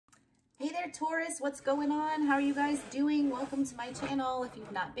Hey there, Taurus. What's going on? How are you guys doing? Welcome to my channel. If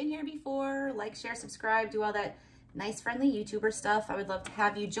you've not been here before, like, share, subscribe, do all that nice, friendly YouTuber stuff. I would love to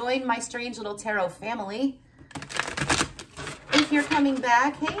have you join my strange little tarot family. If you're coming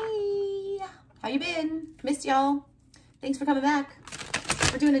back, hey, how you been? Missed y'all. Thanks for coming back.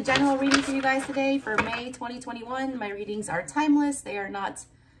 We're doing a general reading for you guys today for May 2021. My readings are timeless. They are not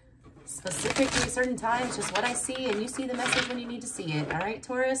specific to a certain time. It's just what I see, and you see the message when you need to see it. All right,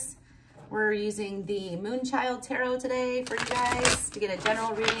 Taurus? We're using the Moonchild Tarot today for you guys to get a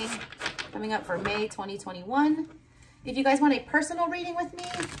general reading coming up for May 2021. If you guys want a personal reading with me,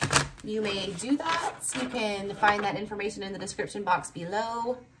 you may do that. You can find that information in the description box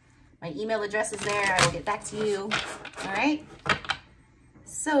below. My email address is there. I will get back to you. All right?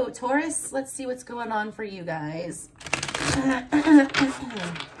 So, Taurus, let's see what's going on for you guys.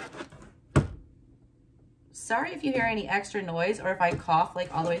 Sorry if you hear any extra noise or if I cough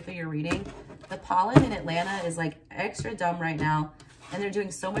like all the way through your reading. The pollen in Atlanta is like extra dumb right now. And they're doing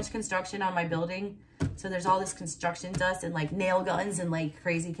so much construction on my building. So there's all this construction dust and like nail guns and like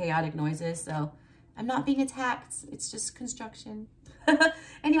crazy chaotic noises. So I'm not being attacked. It's just construction.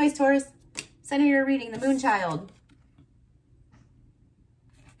 Anyways, Taurus, center your reading, the Moonchild.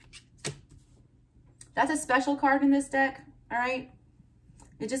 That's a special card in this deck, all right?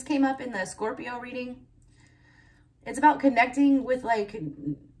 It just came up in the Scorpio reading. It's about connecting with like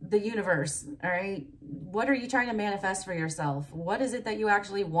the universe, all right? What are you trying to manifest for yourself? What is it that you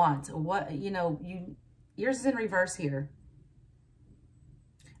actually want? What, yours is in reverse here.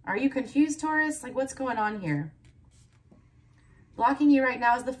 Are you confused, Taurus? Like, what's going on here? Blocking you right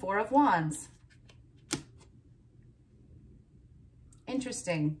now is the Four of Wands.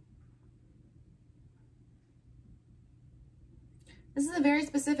 Interesting. This is a very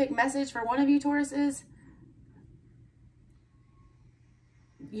specific message for one of you, Tauruses.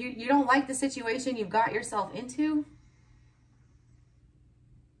 You don't like the situation you've got yourself into.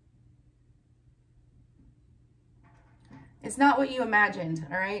 It's not what you imagined,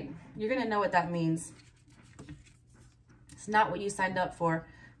 all right? You're going to know what that means. It's not what you signed up for.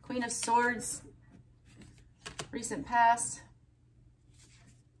 Queen of Swords, recent past.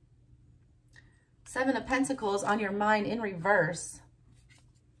 Seven of Pentacles on your mind in reverse.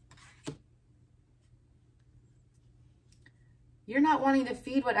 You're not wanting to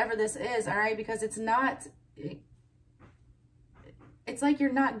feed whatever this is, all right? Because it's not, it's like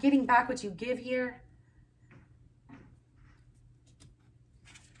you're not getting back what you give here.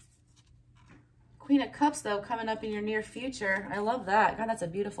 Queen of Cups, though, coming up in your near future. I love that. God, that's a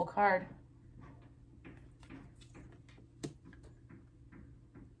beautiful card.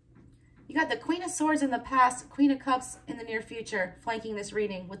 You got the Queen of Swords in the past, Queen of Cups in the near future, flanking this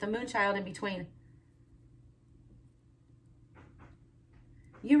reading with the Moonchild in between.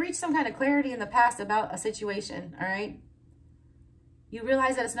 You reached some kind of clarity in the past about a situation, all right? You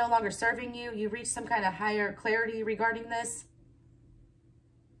realize that it's no longer serving you. You reached some kind of higher clarity regarding this.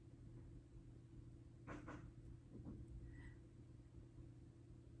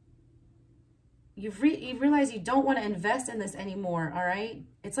 You realize you don't want to invest in this anymore, all right?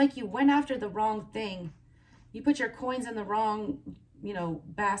 It's like you went after the wrong thing. You put your coins in the wrong,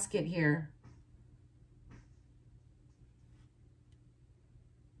 basket here.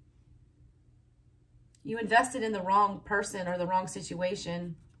 You invested in the wrong person or the wrong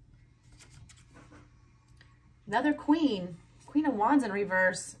situation. Another queen. Queen of Wands in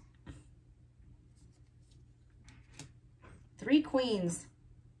reverse. Three queens.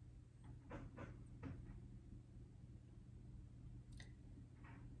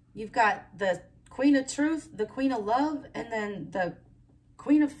 You've got the Queen of Truth, the Queen of Love, and then the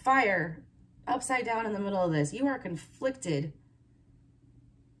Queen of Fire upside down in the middle of this. You are conflicted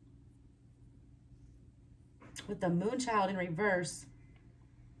with the Moonchild in reverse.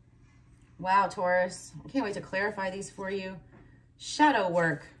 Wow, Taurus. I can't wait to clarify these for you. Shadow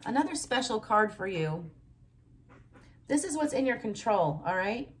work. Another special card for you. This is what's in your control, all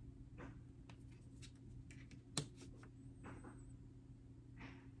right?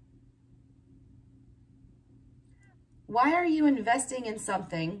 Why are you investing in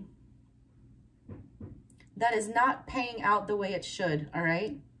something that is not paying out the way it should, all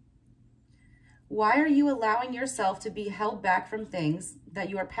right? Why are you allowing yourself to be held back from things that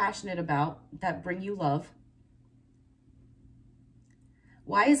you are passionate about, that bring you love?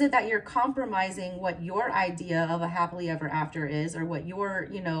 Why is it that you're compromising what your idea of a happily ever after is, or what your,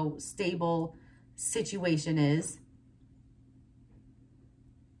 stable situation is,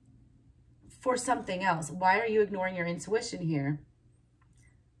 for something else? Why are you ignoring your intuition here?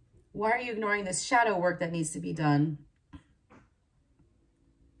 Why are you ignoring this shadow work that needs to be done?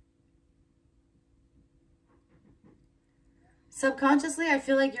 Subconsciously, I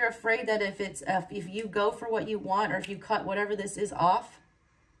feel like you're afraid that if you go for what you want, or if you cut whatever this is off,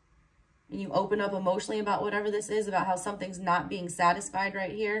 and you open up emotionally about whatever this is, about how something's not being satisfied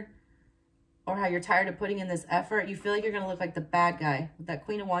right here, or how you're tired of putting in this effort, you feel like you're going to look like the bad guy with that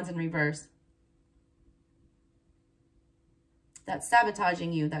Queen of Wands in reverse. That's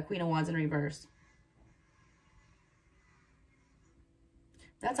sabotaging you, that Queen of Wands in reverse.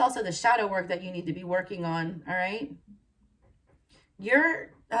 That's also the shadow work that you need to be working on, all right? Your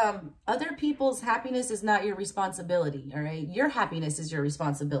other people's happiness is not your responsibility, all right? Your happiness is your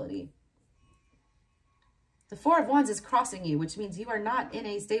responsibility. The Four of Wands is crossing you, which means you are not in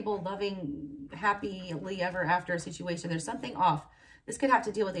a stable, loving, happily ever after situation. There's something off. This could have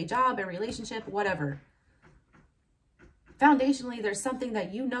to deal with a job, a relationship, whatever. Foundationally, there's something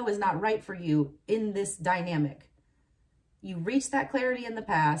that you know is not right for you in this dynamic. You reached that clarity in the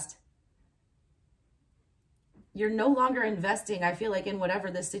past. You're no longer investing, I feel like, in whatever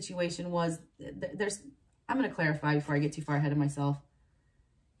this situation was. I'm going to clarify before I get too far ahead of myself.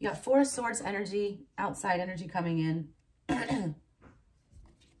 You got Four of Swords energy, outside energy coming in.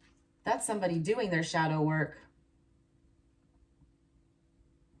 That's somebody doing their shadow work.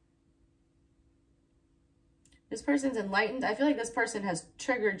 This person's enlightened. I feel like this person has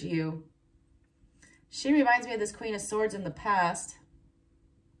triggered you. She reminds me of this Queen of Swords in the past.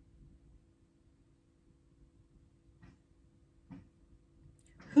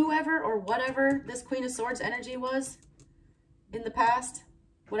 Whoever or whatever this Queen of Swords energy was in the past,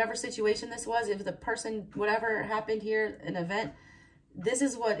 whatever situation this was, if the person, whatever happened here, an event, this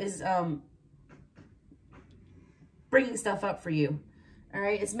is what is bringing stuff up for you. All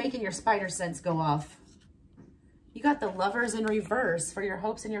right, it's making your spider sense go off. You got the Lovers in reverse for your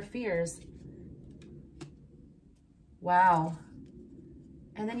hopes and your fears. Wow.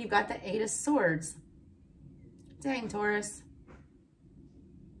 And then you've got the Eight of Swords. Dang, Taurus.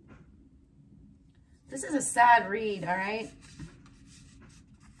 This is a sad read, all right?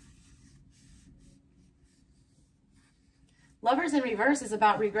 Lovers in reverse is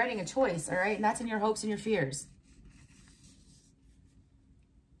about regretting a choice, all right? And that's in your hopes and your fears.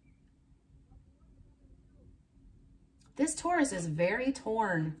 This Taurus is very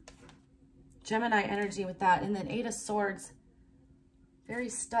torn. Gemini energy with that. And then Eight of Swords. Very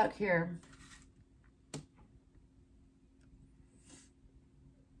stuck here.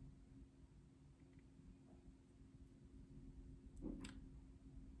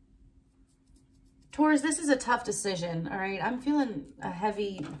 Taurus, this is a tough decision, all right? I'm feeling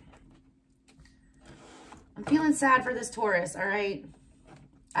I'm feeling sad for this Taurus, all right?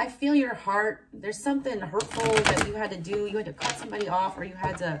 I feel your heart. There's something hurtful that you had to do. You had to cut somebody off, or you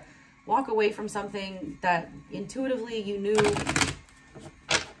had to walk away from something that intuitively you knew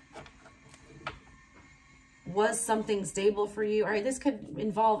was something stable for you. All right, this could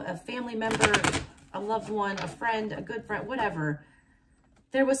involve a family member, a loved one, a friend, a good friend, whatever.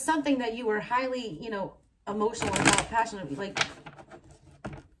 There was something that you were highly, you know, emotional about, passionate, like,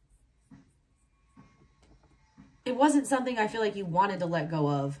 it wasn't something I feel like you wanted to let go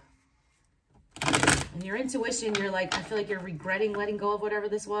of. And your intuition, you're like, I feel like you're regretting letting go of whatever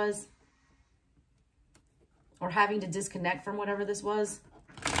this was. Or having to disconnect from whatever this was.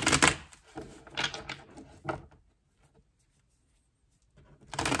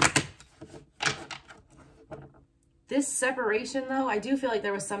 This separation, though, I do feel like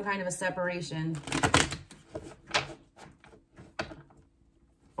there was some kind of a separation.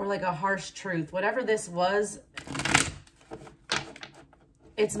 Or like a harsh truth. Whatever this was,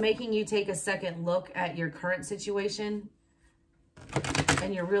 it's making you take a second look at your current situation.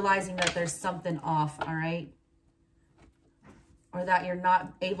 And you're realizing that there's something off, all right? Or that you're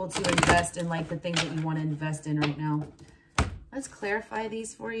not able to invest in like the things that you want to invest in right now. Let's clarify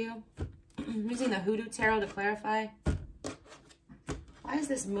these for you. I'm using the Hoodoo Tarot to clarify. Why is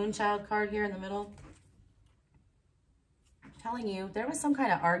this Moonchild card here in the middle? I'm telling you, there was some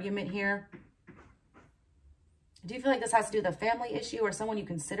kind of argument here. Do you feel like this has to do with a family issue or someone you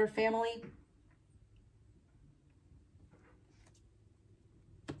consider family?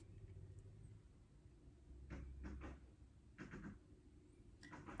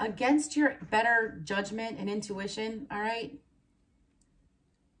 Against your better judgment and intuition, all right?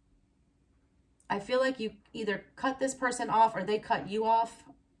 I feel like you either cut this person off or they cut you off.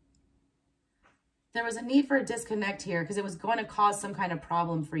 There was a need for a disconnect here because it was going to cause some kind of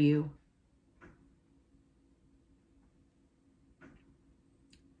problem for you.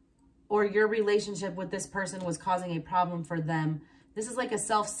 Or your relationship with this person was causing a problem for them. This is like a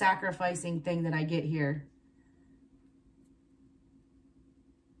self-sacrificing thing that I get here.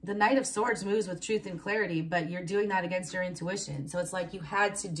 the Knight of Swords moves with truth and clarity, but you're doing that against your intuition. So it's like you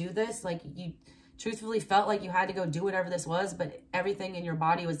had to do this. Like you truthfully felt like you had to go do whatever this was, but everything in your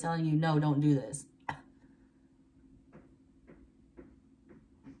body was telling you, no, don't do this.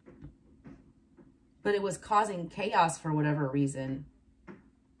 But it was causing chaos for whatever reason.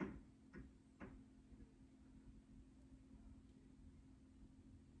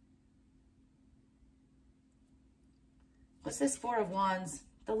 What's this Four of Wands?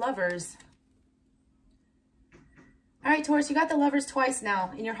 The Lovers. All right, Taurus, you got the Lovers twice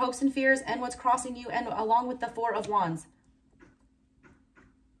now in your hopes and fears and what's crossing you, and along with the Four of Wands.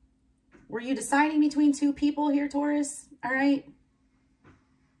 Were you deciding between two people here, Taurus? All right.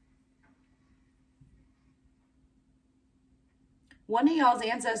 One of y'all's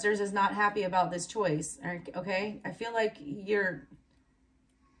ancestors is not happy about this choice, okay? I feel like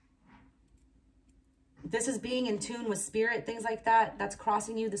this is being in tune with spirit, things like that. That's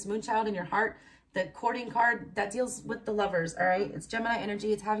crossing you, this Moonchild in your heart. The courting card, that deals with the Lovers, all right? It's Gemini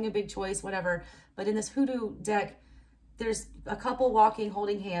energy. It's having a big choice, whatever. But in this hoodoo deck, there's a couple walking,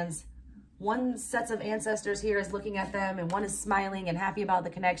 holding hands. One sets of ancestors here is looking at them, and one is smiling and happy about the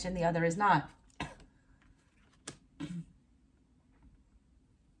connection. The other is not.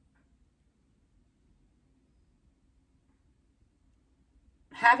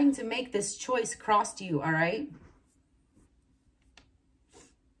 Having to make this choice crossed you, all right?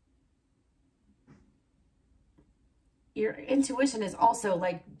 Your intuition is also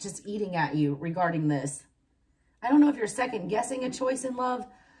like just eating at you regarding this. I don't know if you're second guessing a choice in love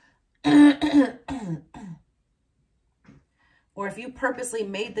or if you purposely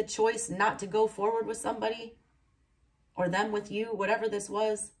made the choice not to go forward with somebody or them with you, whatever this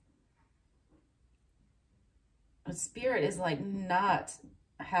was. But spirit is like not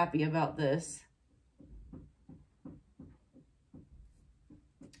happy about this.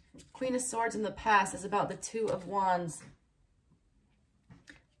 Queen of Swords in the past is about the Two of Wands.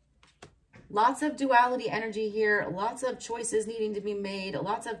 Lots of duality energy here. Lots of choices needing to be made.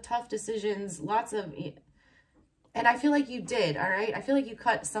 Lots of tough decisions. Lots of... And I feel like you did, all right? I feel like you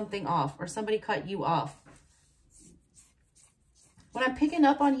cut something off or somebody cut you off. What I'm picking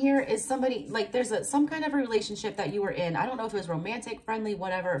up on here is somebody, like there's some kind of a relationship that you were in. I don't know if it was romantic, friendly,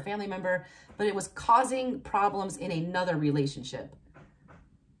 whatever, a family member, but it was causing problems in another relationship.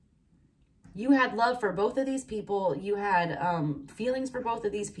 You had love for both of these people. You had feelings for both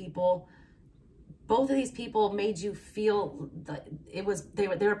of these people. Both of these people made you feel that they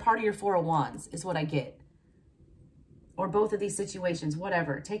were part of your Four of Wands is what I get. Or both of these situations,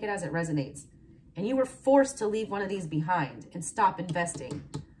 whatever. Take it as it resonates. And you were forced to leave one of these behind and stop investing.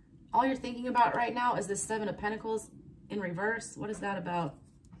 All you're thinking about right now is this Seven of Pentacles in reverse. What is that about?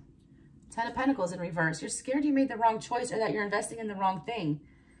 10 of Pentacles in reverse. You're scared you made the wrong choice or that you're investing in the wrong thing.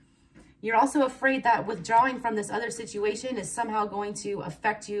 You're also afraid that withdrawing from this other situation is somehow going to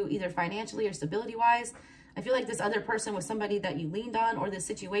affect you either financially or stability-wise. I feel like this other person was somebody that you leaned on, or this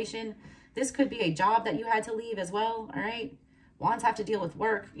situation. This could be a job that you had to leave as well, all right? Wands have to deal with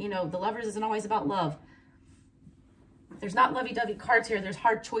work. You know, the Lovers isn't always about love. There's not lovey-dovey cards here. There's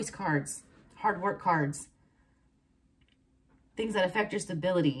hard choice cards, hard work cards. Things that affect your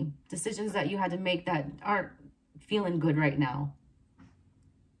stability. Decisions that you had to make that aren't feeling good right now.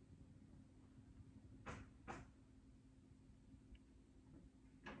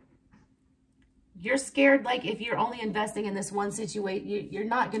 You're scared, like, if you're only investing in this one situation, you're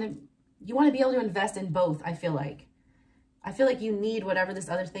not going to... You want to be able to invest in both, I feel like. I feel like you need whatever this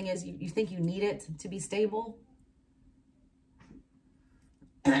other thing is. You think you need it to be stable.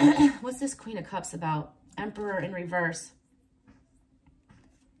 What's this Queen of Cups about? Emperor in reverse.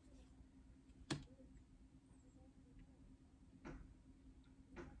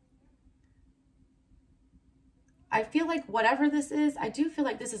 I feel like whatever this is, I do feel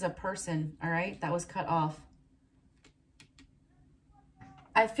like this is a person, all right, that was cut off.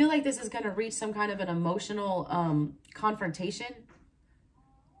 I feel like this is going to reach some kind of an emotional confrontation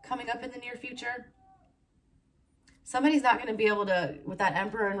coming up in the near future. Somebody's not going to be able to, with that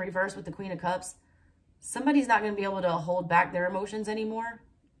Emperor in reverse with the Queen of Cups, somebody's not going to be able to hold back their emotions anymore.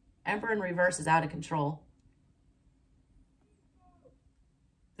 Emperor in reverse is out of control.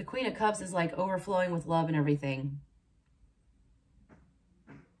 The Queen of Cups is like overflowing with love and everything.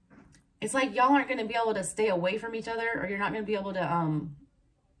 It's like y'all aren't going to be able to stay away from each other, or you're not going to be able to...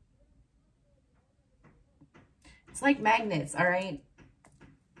 It's like magnets, all right?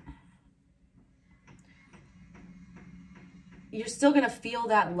 You're still going to feel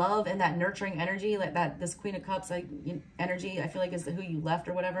that love and that nurturing energy, like that, this Queen of Cups like energy, I feel like is who you left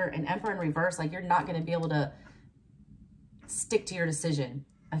or whatever. And Emperor in reverse, like you're not going to be able to stick to your decision.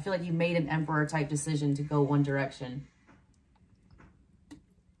 I feel like you made an emperor type decision to go one direction.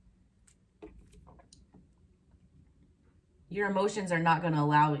 Your emotions are not going to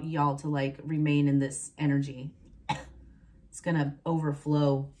allow y'all to like remain in this energy. It's going to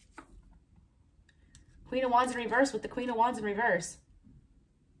overflow. Queen of Wands in reverse with the Queen of Wands in reverse.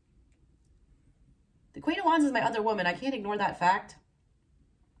 The Queen of Wands is my other woman. I can't ignore that fact.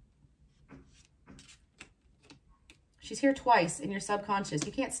 She's here twice in your subconscious.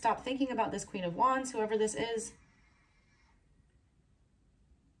 You can't stop thinking about this Queen of Wands, whoever this is.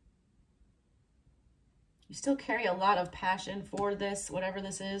 You still carry a lot of passion for this, whatever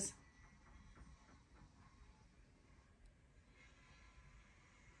this is.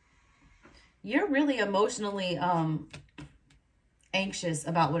 You're really emotionally anxious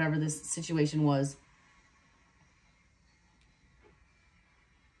about whatever this situation was.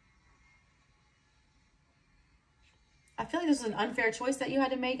 I feel like this was an unfair choice that you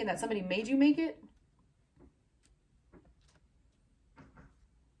had to make and that somebody made you make it.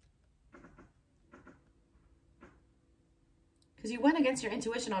 Because you went against your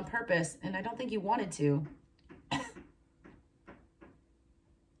intuition on purpose, and I don't think you wanted to.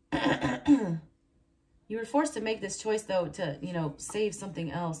 You were forced to make this choice, though, to, you know, save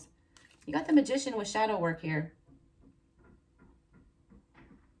something else. You got the Magician with shadow work here.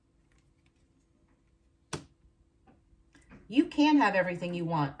 You can have everything you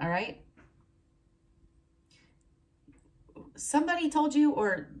want, all right? Somebody told you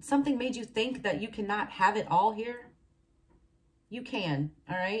or something made you think that you cannot have it all here. You can,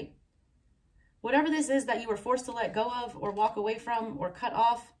 all right? Whatever this is that you were forced to let go of or walk away from or cut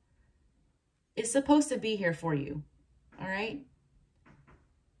off is supposed to be here for you, all right?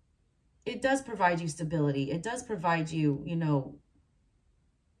 It does provide you stability. It does provide you, you know,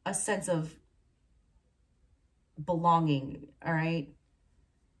 a sense of belonging, all right?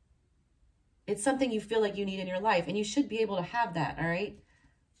 It's something you feel like you need in your life, and you should be able to have that, all right?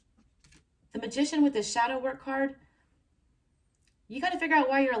 The Magician with this shadow work card, you got to figure out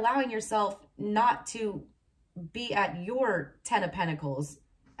why you're allowing yourself not to be at your 10 of Pentacles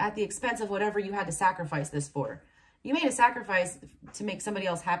at the expense of whatever you had to sacrifice this for. You made a sacrifice to make somebody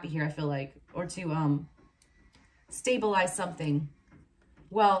else happy here, I feel like, or to stabilize something.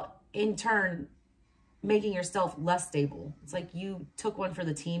 Well, in turn, making yourself less stable. It's like you took one for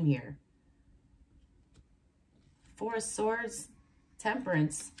the team here. Four of Swords,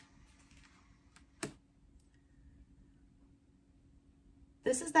 Temperance.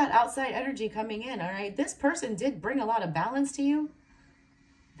 This is that outside energy coming in, all right? This person did bring a lot of balance to you.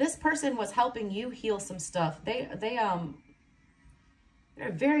 This person was helping you heal some stuff. They're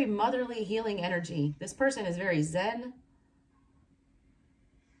a very motherly healing energy. This person is very zen.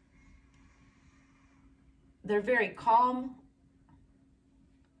 They're very calm.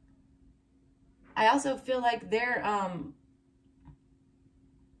 I also feel like they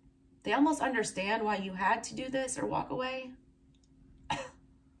almost understand why you had to do this or walk away.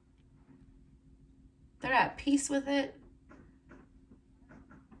 They're at peace with it.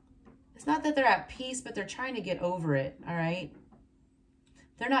 It's not that they're at peace, but they're trying to get over it, all right?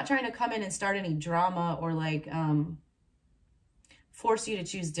 They're not trying to come in and start any drama or like force you to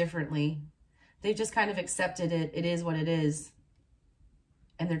choose differently. They've just kind of accepted it. It is what it is.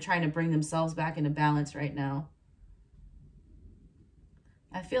 And they're trying to bring themselves back into balance right now.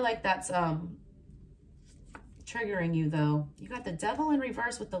 I feel like that's triggering you, though. You got the Devil in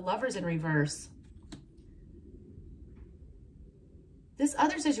reverse with the Lovers in reverse. This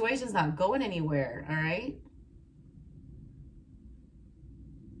other situation's not going anywhere, all right?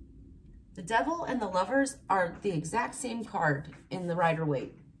 The Devil and the Lovers are the exact same card in the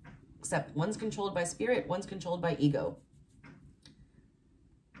Rider-Waite, except one's controlled by spirit, one's controlled by ego.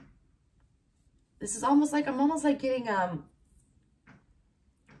 This is almost like, I'm almost like getting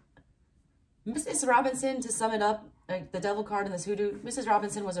Mrs. Robinson, to sum it up, like the Devil card in this hoodoo. Mrs.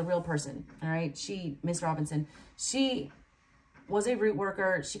 Robinson was a real person, all right? Miss Robinson, she was a root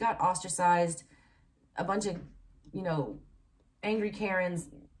worker. She got ostracized. A bunch of, you know, angry Karens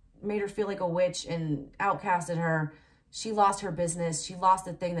made her feel like a witch and outcasted her. She lost her business. She lost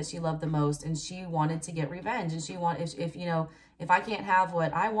the thing that she loved the most, and she wanted to get revenge. And she wanted, if you know, if I can't have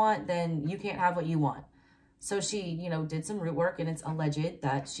what I want, then you can't have what you want. So she, you know, did some root work, and it's alleged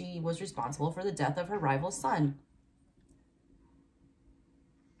that she was responsible for the death of her rival's son.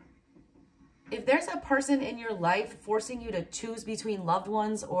 If there's a person in your life forcing you to choose between loved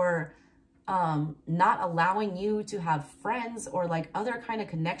ones or not allowing you to have friends or like other kind of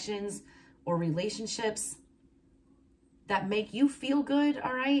connections or relationships that make you feel good,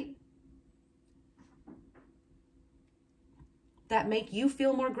 all right? that make you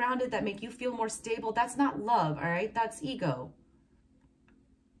feel more grounded, that make you feel more stable. That's not love, all right? That's ego.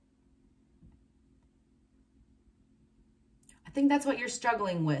 I think that's what you're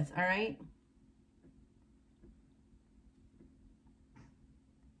struggling with, all right?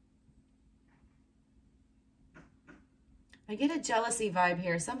 I get a jealousy vibe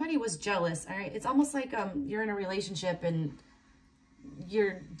here. Somebody was jealous, all right? It's almost like you're in a relationship and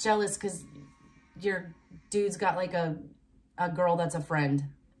you're jealous because your dude's got like a girl that's a friend,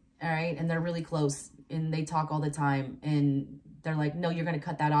 all right? And they're really close and they talk all the time and they're like, no, you're going to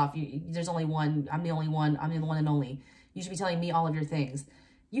cut that off. There's only one. I'm the only one. I'm the one and only. You should be telling me all of your things.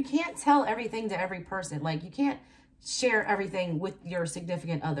 You can't tell everything to every person. Like, you can't share everything with your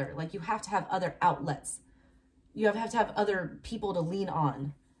significant other. Like, you have to have other outlets. You have to have other people to lean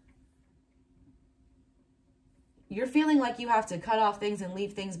on. You're feeling like you have to cut off things and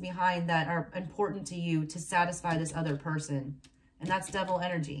leave things behind that are important to you to satisfy this other person. And that's devil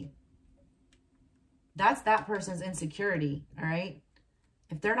energy. That's that person's insecurity, all right?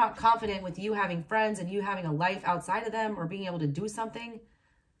 If they're not confident with you having friends and you having a life outside of them or being able to do something,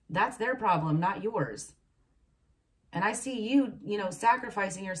 that's their problem, not yours. And I see you, you know,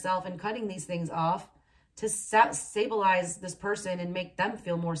 sacrificing yourself and cutting these things off to stabilize this person and make them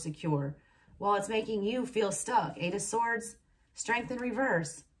feel more secure, while it's making you feel stuck. 8 of Swords, Strength in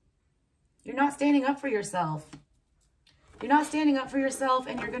reverse. You're not standing up for yourself. You're not standing up for yourself,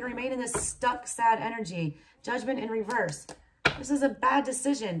 and you're going to remain in this stuck, sad energy. Judgment in reverse. This is a bad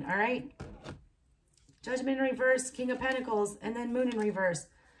decision, all right? Judgment in reverse, King of Pentacles, and then Moon in reverse.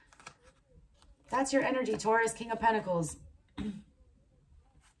 That's your energy, Taurus, King of Pentacles.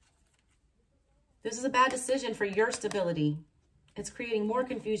 This is a bad decision for your stability. It's creating more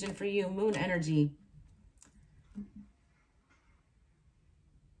confusion for you, Moon energy.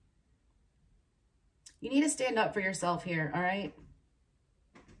 You need to stand up for yourself here, all right?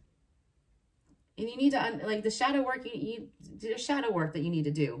 And you need to, like, the shadow work, there's shadow work that you need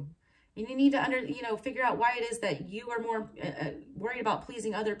to do. And you need to, figure out why it is that you are more worried about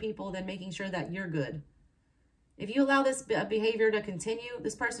pleasing other people than making sure that you're good. If you allow this behavior to continue,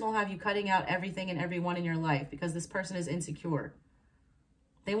 this person will have you cutting out everything and everyone in your life because this person is insecure.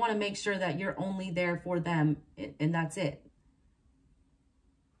 They want to make sure that you're only there for them, and that's it.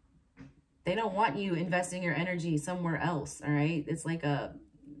 They don't want you investing your energy somewhere else, all right? It's like a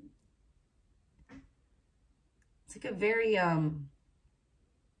very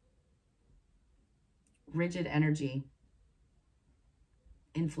rigid energy,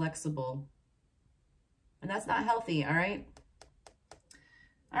 inflexible. And that's not healthy, all right?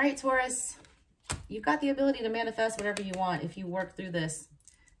 All right, Taurus, you've got the ability to manifest whatever you want if you work through this.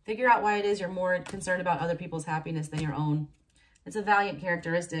 Figure out why it is you're more concerned about other people's happiness than your own. It's a valiant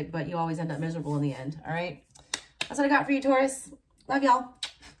characteristic, but you always end up miserable in the end, all right? That's what I got for you, Taurus. Love y'all.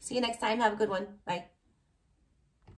 See you next time. Have a good one. Bye.